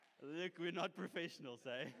Look, we're not professionals,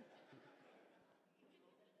 eh?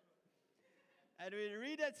 And we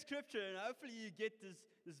read that scripture, and hopefully you get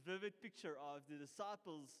this vivid picture of the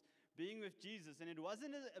disciples being with Jesus. And it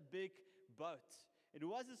wasn't a big boat. It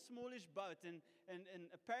was a smallish boat. And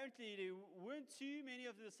apparently there weren't too many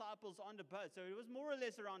of the disciples on the boat. So it was more or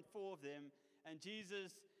less around 4 of them. And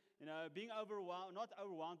Jesus, being overwhelmed, not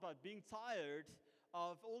overwhelmed, but being tired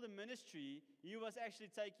of all the ministry, he was actually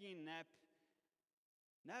taking a nap,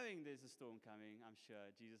 knowing there's a storm coming. I'm sure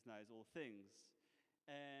Jesus knows all things.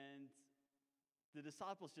 And the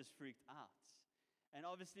disciples just freaked out. And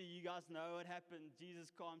obviously, you guys know what happened.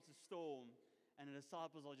 Jesus calms the storm, and the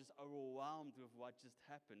disciples are just overwhelmed with what just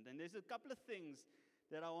happened. And there's a couple of things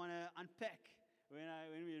that I want to unpack when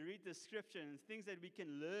we read the scripture, and things that we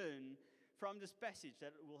can learn from this passage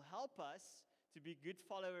that will help us to be good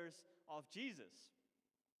followers of Jesus.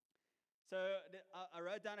 So I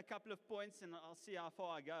wrote down a couple of points, and I'll see how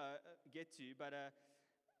far I get to. But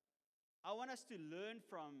I want us to learn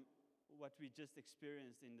from what we just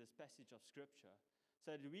experienced in this passage of Scripture,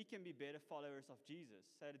 so that we can be better followers of Jesus,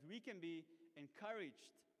 so that we can be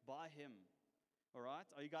encouraged by Him. All right?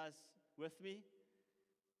 Are you guys with me?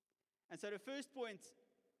 And so the first point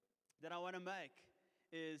that I want to make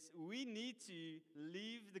is we need to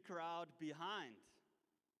leave the crowd behind.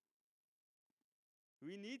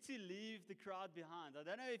 We need to leave the crowd behind. I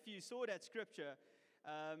don't know if you saw that scripture.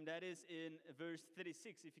 That is in verse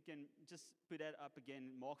 36. If you can just put that up again,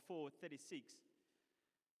 Mark 4:36.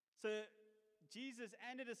 So Jesus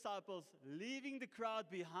and the disciples leaving the crowd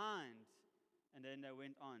behind, and then they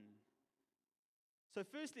went on. So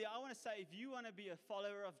firstly, I want to say, if you want to be a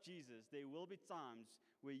follower of Jesus, there will be times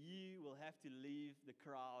where you will have to leave the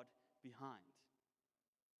crowd behind.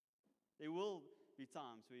 There will be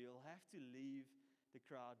times where you'll have to leave the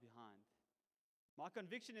crowd behind. My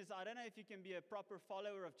conviction is, I don't know if you can be a proper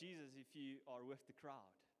follower of Jesus if you are with the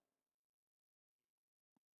crowd.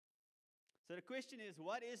 So the question is,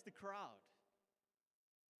 what is the crowd?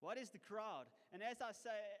 What is the crowd? And as I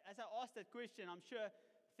ask that question, I'm sure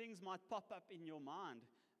things might pop up in your mind.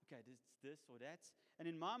 Okay, this or that. And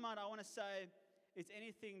in my mind, I want to say, it's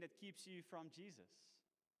anything that keeps you from Jesus.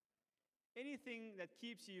 Anything that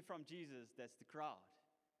keeps you from Jesus, that's the crowd.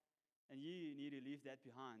 And you need to leave that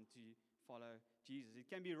behind to follow Jesus.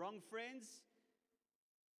 It can be wrong friends,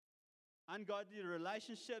 ungodly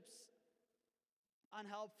relationships,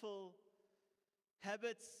 unhelpful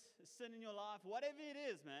habits, sin in your life, whatever it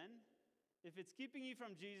is, man. If it's keeping you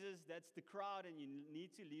from Jesus, that's the crowd, and you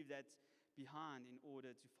need to leave that behind in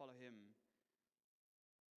order to follow Him.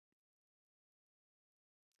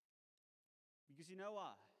 Because you know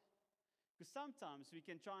why? Because sometimes we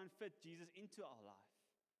can try and fit Jesus into our life.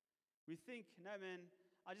 We think, no, man,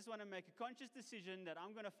 I just want to make a conscious decision that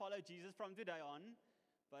I'm going to follow Jesus from today on.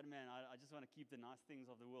 But, man, I just want to keep the nice things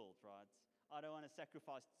of the world, right? I don't want to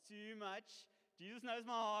sacrifice too much. Jesus knows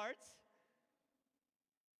my heart.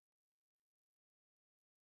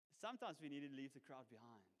 Sometimes we need to leave the crowd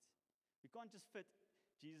behind. We can't just fit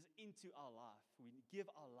Jesus into our life. We give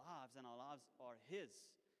our lives, and our lives are His.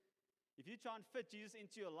 If you try and fit Jesus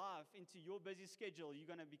into your life, into your busy schedule, you're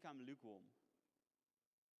going to become lukewarm.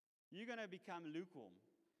 You're going to become lukewarm.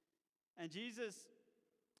 And Jesus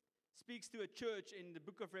speaks to a church in the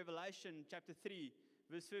book of Revelation, chapter 3,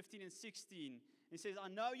 verse 15 and 16. He says, I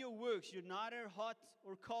know your works, you're neither hot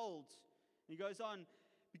or cold. And he goes on,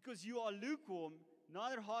 because you are lukewarm,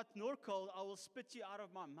 neither hot nor cold, I will spit you out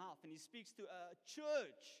of my mouth. And he speaks to a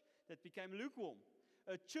church that became lukewarm.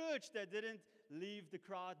 A church that didn't leave the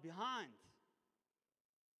crowd behind.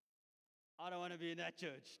 I don't want to be in that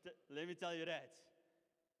church. Let me tell you that.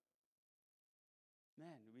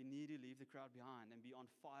 Man, we need to leave the crowd behind and be on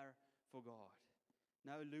fire for God.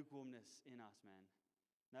 No lukewarmness in us, man.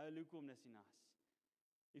 No lukewarmness in us.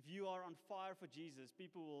 If you are on fire for Jesus,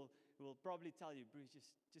 people will probably tell you, Bruce,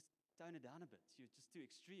 just tone it down a bit. You're just too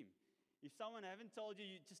extreme. If someone haven't told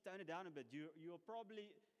you, just tone it down a bit, you're probably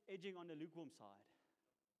edging on the lukewarm side.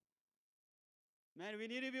 Man, we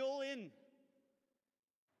need to be all in.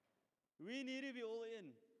 We need to be all in.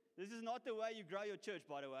 This is not the way you grow your church,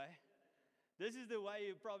 by the way. This is the way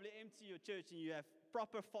you probably empty your church and you have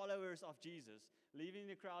proper followers of Jesus, leaving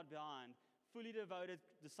the crowd behind, fully devoted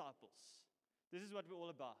disciples. This is what we're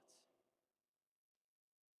all about.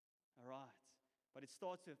 All right. But it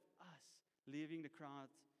starts with us leaving the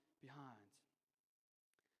crowd behind.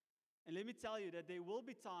 And let me tell you that there will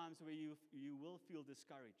be times where you will feel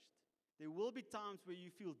discouraged. There will be times where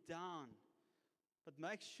you feel down. But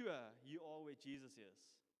make sure you are where Jesus is.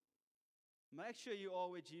 Make sure you are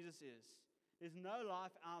where Jesus is. There's no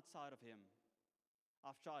life outside of Him.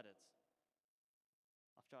 I've tried it.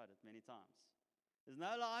 I've tried it many times. There's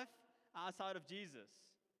no life outside of Jesus.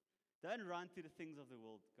 Don't run to the things of the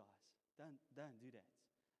world, guys. Don't do that.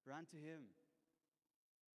 Run to Him.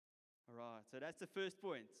 All right, so that's the first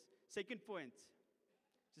point. Second point,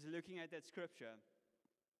 just looking at that scripture,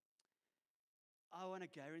 I want to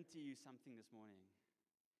guarantee you something this morning.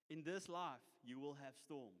 In this life, you will have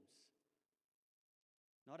storms.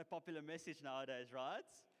 Not a popular message nowadays, right?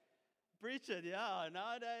 Preach it, yeah.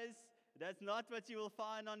 Nowadays, that's not what you will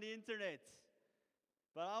find on the internet.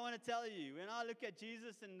 But I want to tell you, when I look at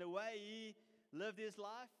Jesus and the way He lived His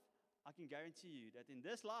life, I can guarantee you that in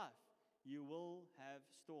this life, you will have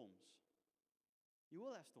storms. You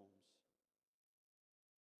will have storms.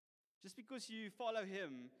 Just because you follow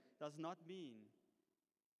Him does not mean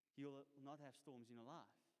you will not have storms in your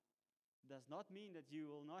life. It does not mean that you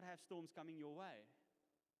will not have storms coming your way.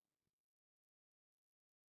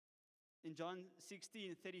 In John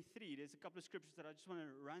 16:33, there's a couple of scriptures that I just want to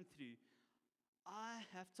run through. I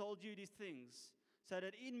have told you these things so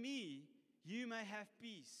that in me you may have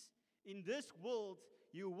peace. In this world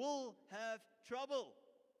you will have trouble.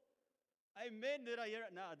 Amen. Did I hear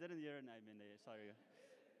it? No, I didn't hear an amen there. Sorry.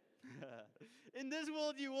 In this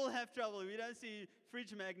world you will have trouble. We don't see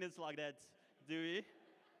fridge magnets like that, do we?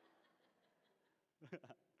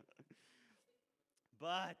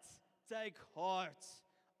 But take heart.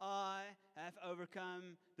 I have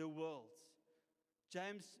overcome the world.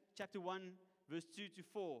 James chapter 1, verse 2 to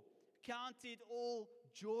 4. Count it all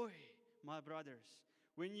joy, my brothers,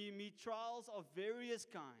 when you meet trials of various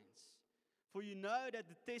kinds. For you know that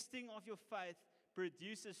the testing of your faith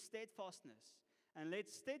produces steadfastness. And let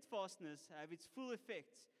steadfastness have its full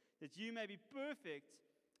effect, that you may be perfect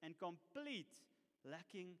and complete,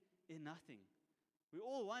 lacking in nothing. We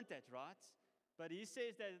all want that, right? But he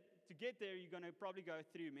says that to get there, you're going to probably go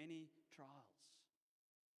through many trials,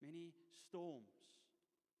 many storms.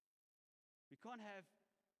 We can't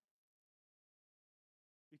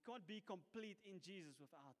be complete in Jesus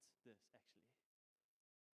without this, actually.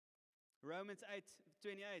 Romans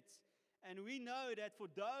 8:28. And we know that for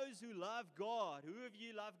those who love God, who of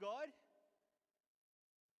you love God?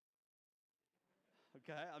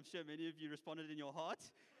 Okay, I'm sure many of you responded in your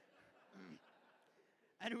heart.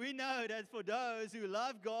 And we know that for those who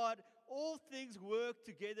love God, all things work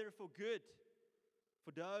together for good.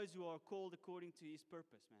 For those who are called according to His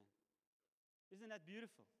purpose, man. Isn't that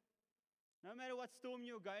beautiful? No matter what storm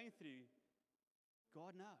you're going through,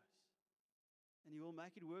 God knows. And He will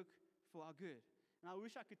make it work for our good. And I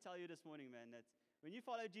wish I could tell you this morning, man, that when you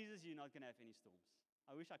follow Jesus, you're not going to have any storms.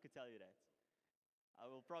 I wish I could tell you that. I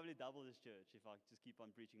will probably double this church if I just keep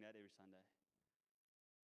on preaching that every Sunday.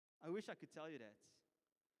 I wish I could tell you that.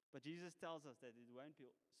 But Jesus tells us that it won't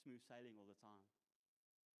be smooth sailing all the time.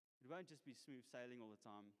 It won't just be smooth sailing all the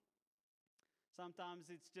time.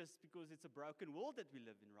 Sometimes it's just because it's a broken world that we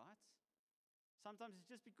live in, right? Sometimes it's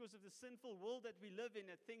just because of the sinful world that we live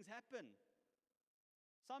in that things happen.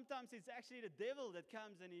 Sometimes it's actually the devil that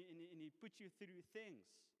comes and he puts you through things.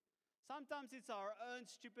 Sometimes it's our own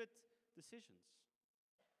stupid decisions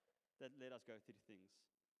that let us go through things.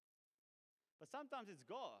 But sometimes it's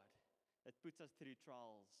God that puts us through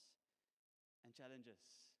trials and challenges.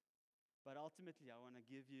 But ultimately, I want to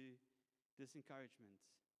give you this encouragement.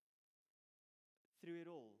 Through it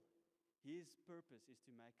all, His purpose is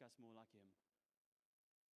to make us more like Him.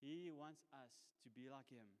 He wants us to be like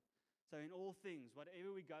Him. So in all things,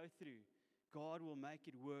 whatever we go through, God will make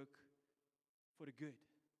it work for the good.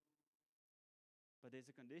 But there's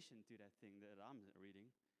a condition to that thing that I'm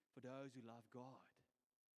reading. For those who love God.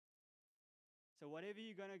 So whatever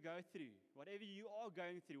you're going to go through, whatever you are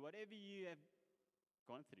going through, whatever you have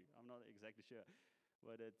gone through, I'm not exactly sure.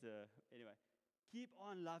 But anyway, keep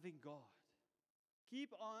on loving God.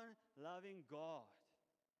 Keep on loving God.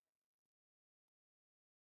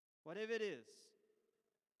 Whatever it is,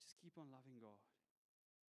 just keep on loving God.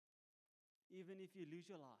 Even if you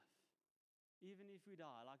lose your life, even if we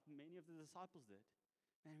die, like many of the disciples did,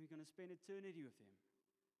 man, we're going to spend eternity with Him.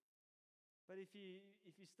 But if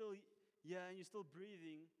you're still here and you're still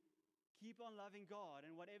breathing, keep on loving God.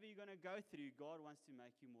 And whatever you're going to go through, God wants to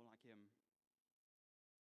make you more like Him.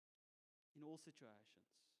 In all situations.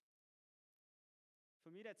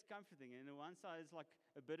 For me, that's comforting. And on one side, it's like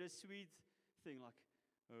a bittersweet thing, like,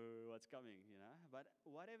 oh, what's coming, you know? But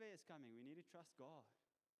whatever is coming, we need to trust God.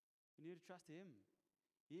 We need to trust Him.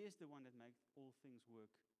 He is the one that makes all things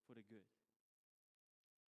work for the good.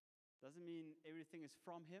 Doesn't mean everything is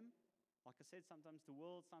from Him. Like I said, sometimes the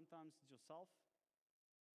world, sometimes it's yourself.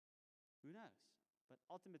 Who knows? But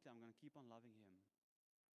ultimately, I'm going to keep on loving Him.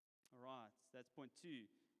 All right, that's point 2. You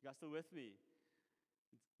guys still with me?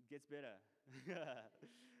 It gets better.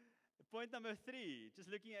 Point number 3,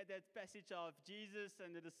 just looking at that passage of Jesus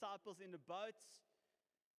and the disciples in the boats,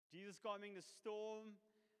 Jesus calming the storm.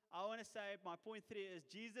 I want to say my point 3 is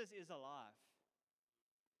Jesus is alive.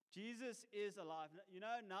 Jesus is alive. You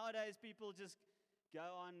know, nowadays people just go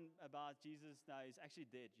on about Jesus. No, he's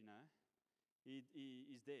actually dead, you know. He's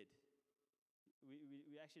dead.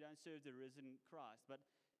 We actually don't serve the risen Christ, but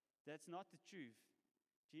that's not the truth.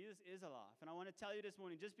 Jesus is alive. And I want to tell you this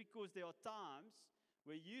morning, just because there are times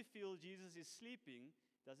where you feel Jesus is sleeping,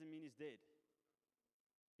 doesn't mean he's dead.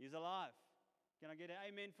 He's alive. Can I get an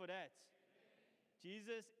amen for that? Amen.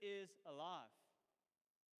 Jesus is alive.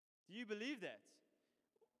 Do you believe that?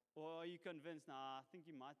 Or are you convinced, I think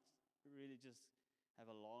you might really just have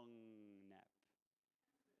a long nap?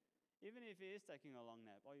 Even if he is taking a long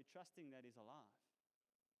nap, are you trusting that he's alive?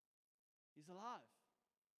 He's alive.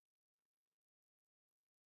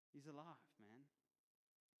 He's alive, man.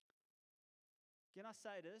 Can I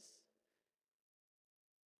say this?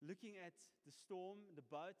 Looking at the storm, the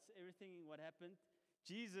boats, everything, what happened,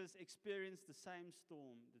 Jesus experienced the same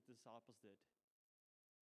storm that the disciples did.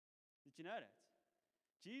 Did you know that?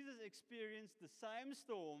 Jesus experienced the same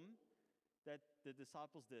storm that the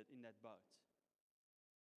disciples did in that boat.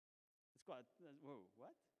 It's quite, whoa,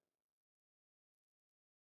 what?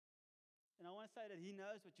 And I want to say that he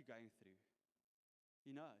knows what you're going through.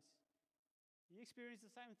 He knows. He experienced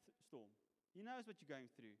the same storm. He knows what you're going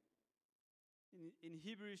through. In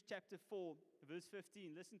Hebrews chapter 4, verse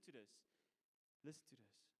 15, listen to this. Listen to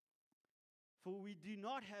this. For we do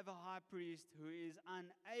not have a high priest who is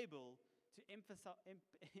unable to empathize.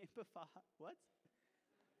 What?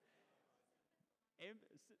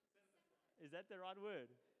 Is that the right word?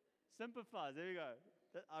 Sympathize. There we go.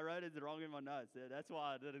 I wrote it wrong in my notes. That's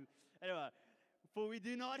why I didn't. Anyway, for we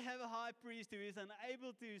do not have a high priest who is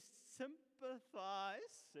unable to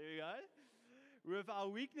sympathize. There we go. With our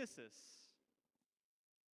weaknesses.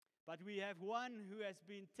 But we have one who has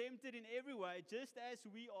been tempted in every way, just as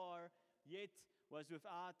we are, yet was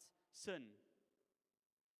without sin.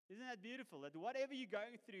 Isn't that beautiful? That whatever you're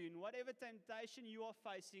going through, and whatever temptation you are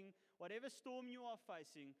facing, whatever storm you are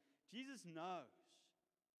facing, Jesus knows.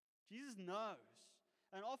 Jesus knows.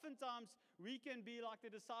 And oftentimes we can be like the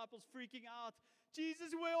disciples freaking out.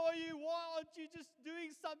 Jesus, where are you? Why aren't you just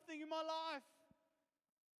doing something in my life?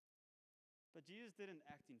 But Jesus didn't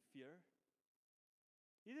act in fear.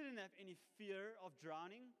 He didn't have any fear of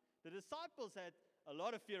drowning. The disciples had a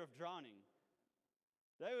lot of fear of drowning.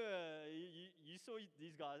 They were, you saw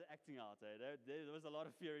these guys acting out. There was a lot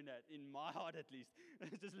of fear in that, in my heart at least,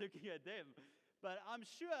 just looking at them. But I'm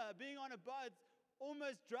sure being on a boat,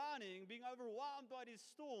 almost drowning, being overwhelmed by these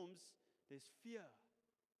storms, there's fear.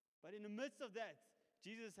 But in the midst of that,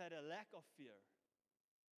 Jesus had a lack of fear.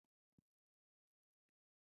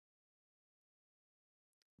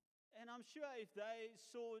 And I'm sure if they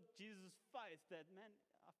saw Jesus' faith, that, man,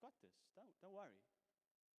 I've got this. Don't worry.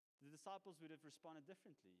 The disciples would have responded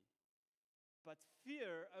differently. But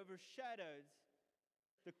fear overshadowed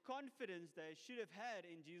the confidence they should have had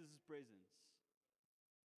in Jesus' presence.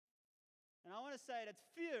 And I want to say that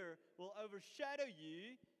fear will overshadow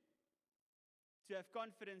you to have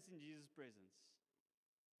confidence in Jesus' presence.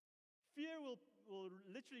 Fear will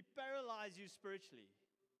literally paralyze you spiritually.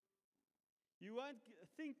 You won't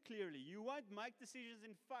think clearly. You won't make decisions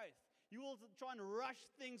in faith. You will try and rush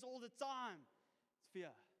things all the time. It's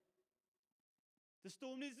fear. The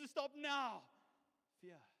storm needs to stop now.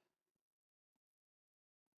 Fear.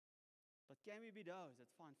 But can we be those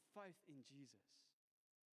that find faith in Jesus?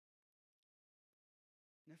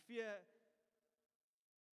 Now, fear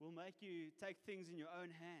will make you take things in your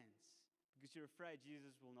own hands because you're afraid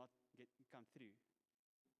Jesus will not come through.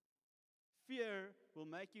 Fear will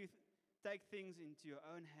make you take things into your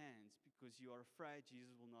own hands because you are afraid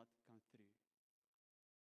Jesus will not come through.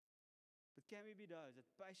 But can we be those that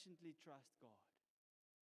patiently trust God?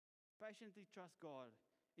 Patiently trust God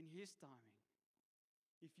in His timing.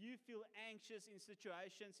 If you feel anxious in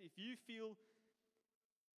situations, if you feel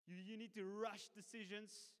you need to rush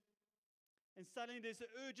decisions, and suddenly there's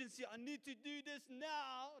an urgency, I need to do this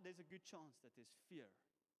now, there's a good chance that there's fear.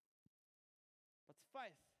 But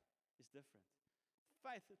faith is different.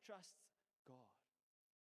 Faith trusts God.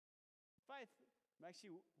 Faith makes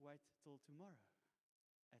you wait till tomorrow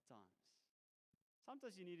at times.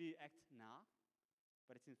 Sometimes you need to act now,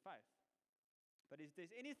 but it's in faith. But if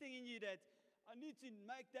there's anything in you that, I need to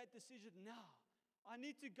make that decision now. I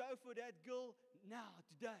need to go for that girl now,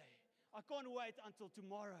 today. I can't wait until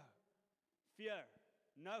tomorrow. Fear.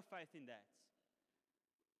 No faith in that.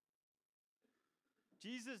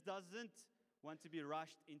 Jesus doesn't want to be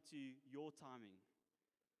rushed into your timing.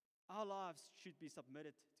 Our lives should be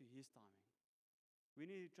submitted to His timing. We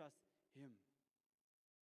need to trust Him.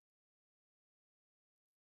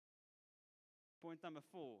 Point number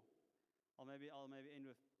 4. I'll maybe end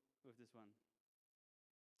with this one.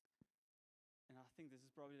 And I think this is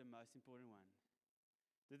probably the most important one.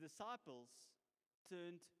 The disciples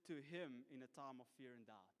turned to Him in a time of fear and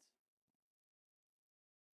doubt.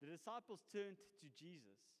 The disciples turned to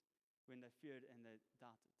Jesus when they feared and they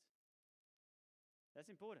doubted. That's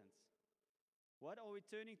important. What are we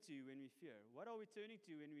turning to when we fear? What are we turning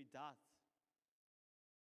to when we doubt?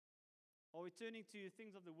 Are we turning to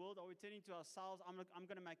things of the world? Are we turning to ourselves? I'm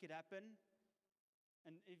going to make it happen.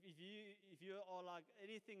 And if you are like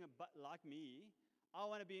anything but like me, I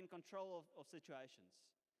want to be in control of situations.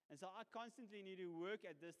 And so I constantly need to work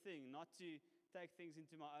at this thing, not to take things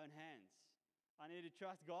into my own hands. I need to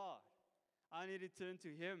trust God. I need to turn to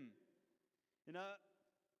Him. You know,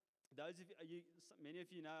 many of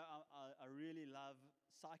you know, I really love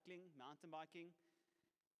cycling, mountain biking.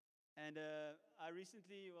 And I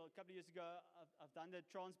recently, a couple of years ago, I've done the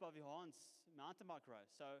Bloemfontein mountain bike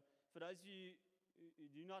race. So for those of you who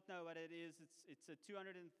do not know what it is, it's a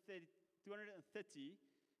 230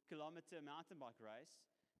 kilometer mountain bike race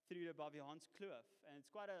through the Bloemfontein Kloof. And it's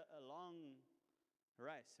quite a long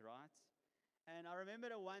race, right? And I remember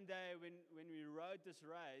that one day when we rode this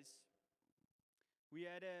race, we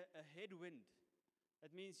had a headwind.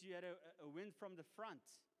 That means you had a wind from the front.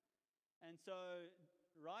 And so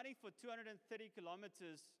riding for 230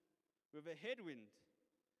 kilometers with a headwind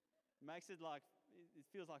makes it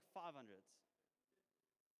feels like 500s.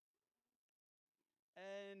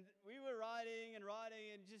 And we were riding, and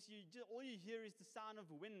just all you hear is the sound of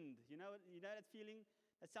wind. You know that feeling?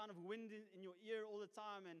 That sound of wind in your ear all the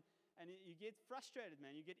time, and you get frustrated,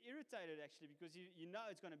 man. You get irritated, actually, because you know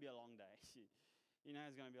it's going to be a long day. You know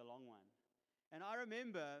it's going to be a long one. And I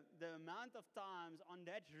remember the amount of times on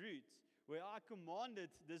that route where I commanded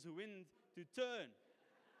this wind to turn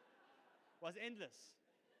was endless.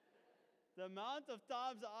 The amount of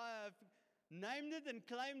times I have named it and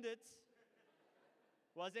claimed it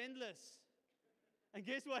was endless. And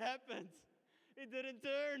guess what happened? It didn't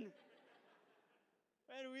turn.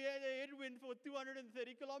 And we had a headwind for 230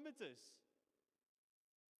 kilometers.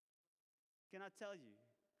 Can I tell you,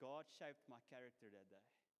 God shaped my character that day.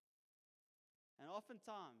 And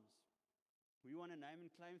oftentimes, we want to name and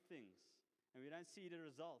claim things, and we don't see the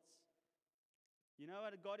results. You know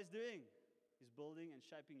what God is doing? He's building and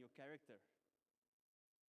shaping your character.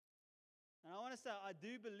 And I want to say, I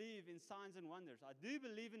do believe in signs and wonders. I do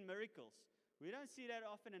believe in miracles. We don't see that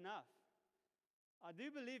often enough. I do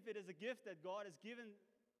believe it is a gift that God has given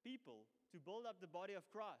people to build up the body of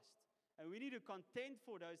Christ. And we need to contend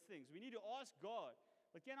for those things. We need to ask God.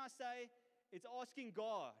 But can I say, it's asking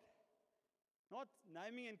God. Not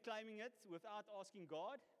naming and claiming it without asking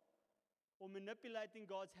God or manipulating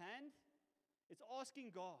God's hand. It's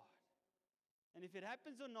asking God. And if it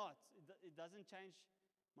happens or not, it doesn't change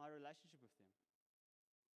my relationship with Him.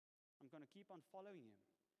 I'm going to keep on following Him.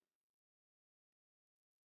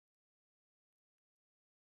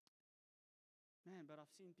 Man, but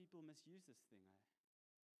I've seen people misuse this thing.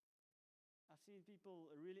 I've seen people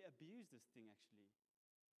really abuse this thing, actually.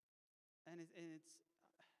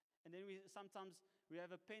 And then we sometimes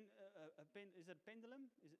have a pendulum?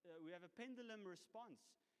 We have a pendulum response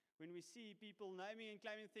when we see people naming and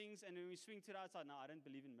claiming things, and then we swing to the outside. No, I don't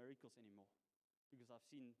believe in miracles anymore because I've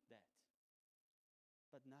seen that.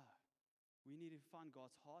 But no, we need to find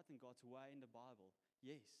God's heart and God's way in the Bible.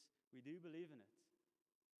 Yes, we do believe in it.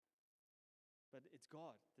 But it's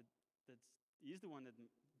God He's the one that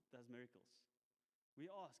does miracles. We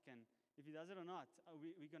ask, and if He does it or not,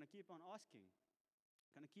 we're going to keep on asking.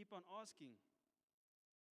 Going to keep on asking.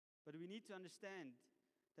 But we need to understand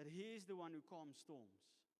that He is the one who calms storms.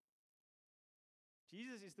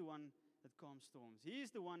 Jesus is the one that calms storms. He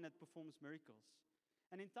is the one that performs miracles.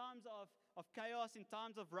 And in times of chaos, in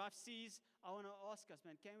times of rough seas, I want to ask us,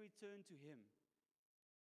 man, can we turn to Him?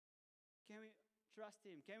 Can we trust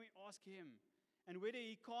Him? Can we ask Him? And whether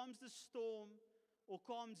He calms the storm or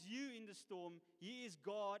calms you in the storm, He is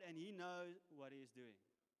God and He knows what He is doing.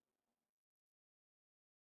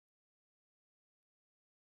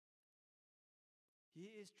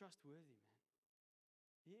 He is trustworthy, man.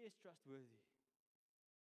 He is trustworthy.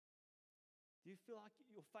 Do you feel like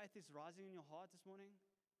your faith is rising in your heart this morning?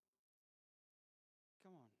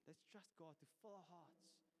 Come on, let's trust God to fill our hearts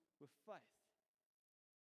with faith.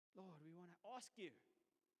 Lord, we want to ask You.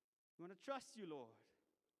 We want to trust You, Lord.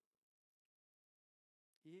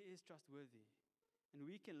 He is trustworthy. And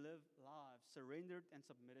we can live lives surrendered and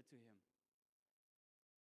submitted to Him.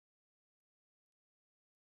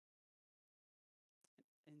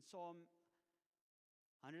 In Psalm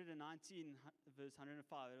 119, verse 105,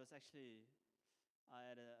 it was actually, I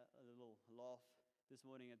had a little laugh this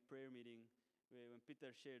morning at prayer meeting when Peter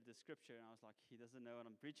shared the scripture, and I was like, he doesn't know what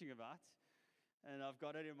I'm preaching about. And I've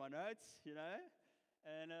got it in my notes,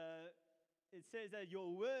 And it says that your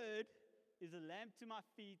word is a lamp to my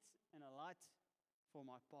feet and a light for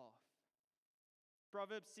my path.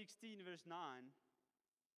 Proverbs 16, verse 9.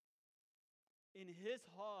 In his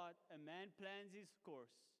heart, a man plans his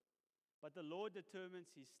course, but the Lord determines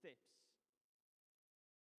his steps.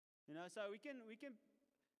 So we can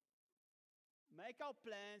make our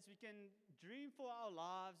plans, we can dream for our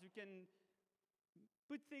lives, we can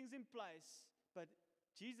put things in place, but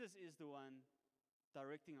Jesus is the one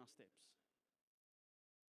directing our steps.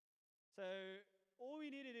 So all we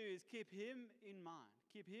need to do is keep him in mind,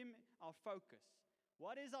 keep him our focus.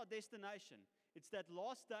 What is our destination? It's that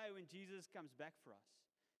last day when Jesus comes back for us.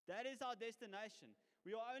 That is our destination.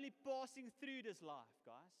 We are only passing through this life,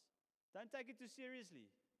 guys. Don't take it too seriously.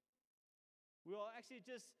 We are actually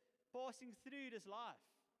just passing through this life.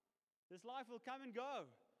 This life will come and go.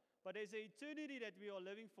 But there's an eternity that we are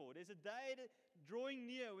living for. There's a day drawing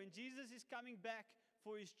near when Jesus is coming back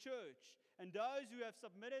for his church. And those who have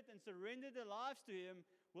submitted and surrendered their lives to him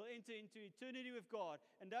will enter into eternity with God.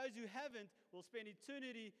 And those who haven't will spend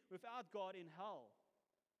eternity without God in hell.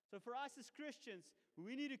 So for us as Christians,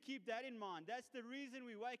 we need to keep that in mind. That's the reason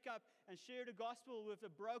we wake up and share the gospel with a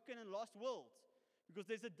broken and lost world. Because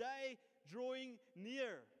there's a day drawing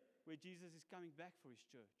near where Jesus is coming back for his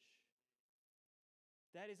church.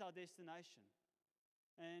 That is our destination.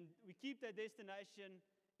 And we keep that destination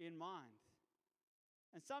in mind.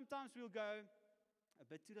 And sometimes we'll go a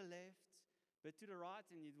bit to the left, a bit to the right,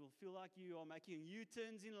 and it will feel like you are making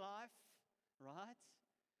U-turns in life, right?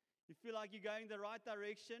 You feel like you're going the right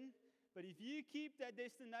direction. But if you keep that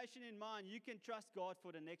destination in mind, you can trust God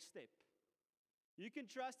for the next step. You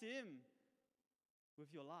can trust him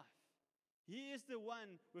with your life. He is the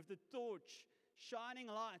one with the torch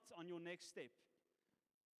shining light on your next step.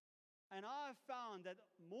 And I have found that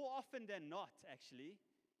more often than not, actually,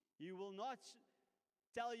 he will not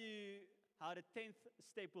tell you how the 10th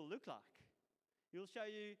step will look like. He'll show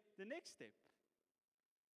you the next step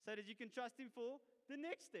so that you can trust him for the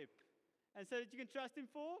next step. And so that you can trust him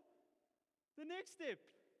for the next step.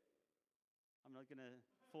 I'm not going to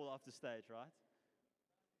fall off the stage, right?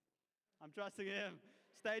 I'm trusting him.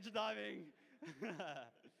 Stage diving.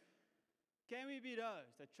 Can we be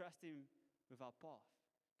those that trust him with our path?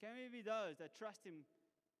 Can we be those that trust him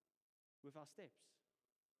with our steps?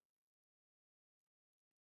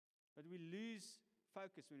 But we lose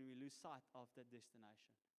focus when we lose sight of that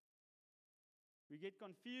destination. We get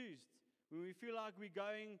confused when we feel like we're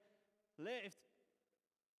going left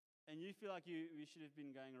and you feel like we should have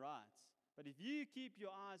been going right. But if you keep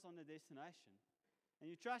your eyes on the destination and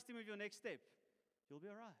you trust him with your next step, you'll be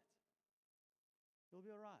all right. You'll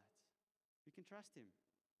be all right. We can trust him.